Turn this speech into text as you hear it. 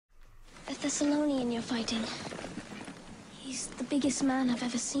Thessalonian you're fighting. He's the biggest man I've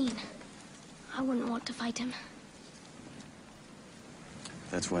ever seen. I wouldn't want to fight him.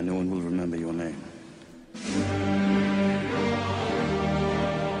 That's why no one will remember your name.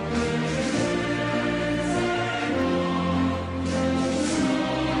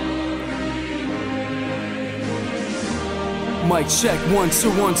 Mic check, 1, 2,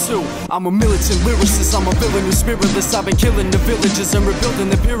 1, 2. I'm a militant lyricist, I'm a villain who's spiritless. I've been killing the villages and rebuilding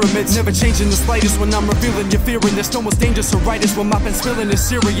the pyramids. Never changing the slightest when I'm revealing. You're fearing there's no most dangerous or rightest when my pen spillin is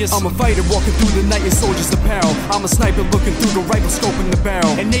serious. I'm a fighter walking through the night in soldier's apparel. I'm a sniper looking through the rifle scope in the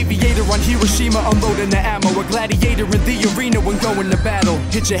barrel. An aviator on Hiroshima unloading the ammo. A gladiator in the arena when going to battle.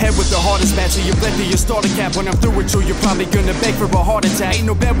 Hit your head with the hardest bat till you bled to your starter cap. When I'm through with you, you're probably gonna beg for a heart attack. Ain't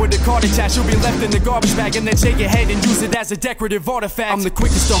no bed with a card attached. You'll be left in the garbage bag and then take your head and use it as a decorative artifact. I'm the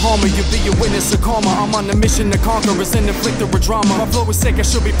quickest to harm you, be a witness of karma. I'm on a mission to conquer as an inflicter of drama. My flow is sick, I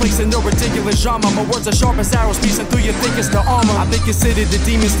should be placed in no ridiculous genre. My words are sharp as arrows, piercing through your thickest of armor. I've been considered a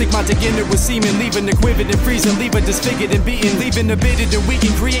demon, stick my dick in it with semen. Leaving the quivered and freezing, leaving disfigured and beaten. Leaving the bitted and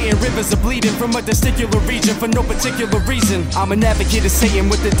weakened, creating rivers of bleeding from a testicular region for no particular reason. I'm an advocate of Satan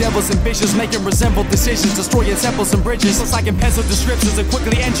with the devil's ambitions, making resemble decisions, destroying temples and bridges. Plus I can pencil descriptions and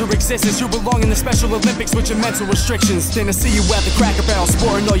quickly enter existence. You belong in the Special Olympics with your mental restrictions. Then I see you at the Cracker Barrel,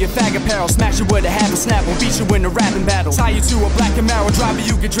 sporting all your fag apparel. Smash you with a half a snap, will beat you in a rapping battle. Tie you to a black Camaro, driver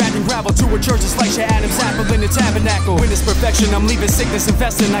you get dragged and gravel to a church and slice your Adam's apple in the tabernacle. When it's perfection, I'm leaving sickness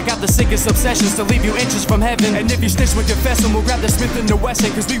infesting. I got the sickest obsessions to leave you inches from heaven. And if you snitch with confessing, we'll grab the Smith and the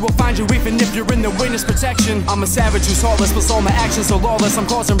Wesson, cause we will find you even if you're in the witness protection. I'm a savage who's heartless, plus all my actions so lawless. I'm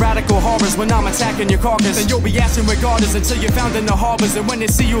causing radical horrors when I'm attacking your carcass. And you'll be asking where God is until you're found in the harbors. And when they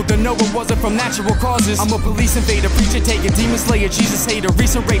see you, they'll know it wasn't from natural causes. I'm a police invader, preacher taker, demon slayer, Jesus hater,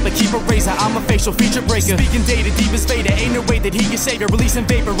 recent rape, but keep a razor. I'm a facial feature breaker, speaking data, deepest vader. Ain't no way that he can save you, releasing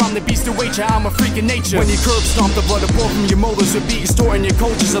vapor. I'm the beast of nature, I'm a freak of nature. When you curb stomp, the blood will pour from your molars. Will be extorting your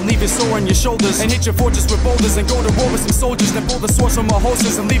cultures and leave it sore on your shoulders. And hit your fortress with boulders and go to war with some soldiers. Then pull the swords from our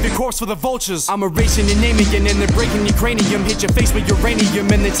holsters and leave your corpse for the vultures. I'm erasing your name again and then breaking your cranium. Hit your face with uranium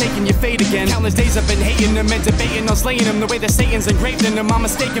and then taking your fate again. Countless days I've been hating them and debating on slaying them the way that Satan's engraved in them. I'm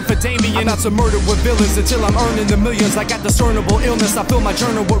mistaken for Damien. I'm out to murder with villains until I'm earning the millions. I got discernible illness, I fill my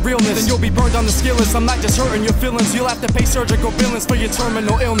journal with realness. Then you'll be burned on the skillets. I'm not just hurting your feelings, you'll have to pay surgical billings for your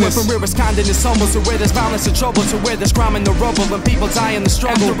terminal illness. From where it's kindness humbles to where there's violence and trouble, to where there's crime in the rubble and people die in the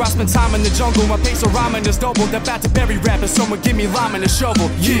struggle. After I spend time in the jungle, my pace of rhyming is doubled. About to bury rapping, someone give me lime and a shovel.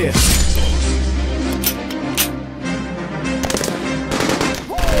 Yeah.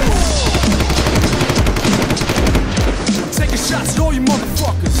 Taking shots at all you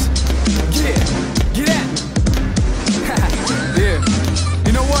motherfuckers. Yeah, get at me. Yeah.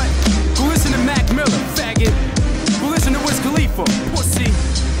 You know what? Go listen to Mac Miller, faggot. Go listen to Wiz Khalifa, pussy.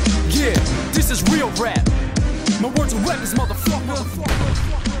 Yeah, this is real rap. My words are weapons,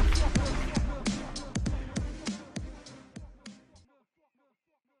 motherfucker.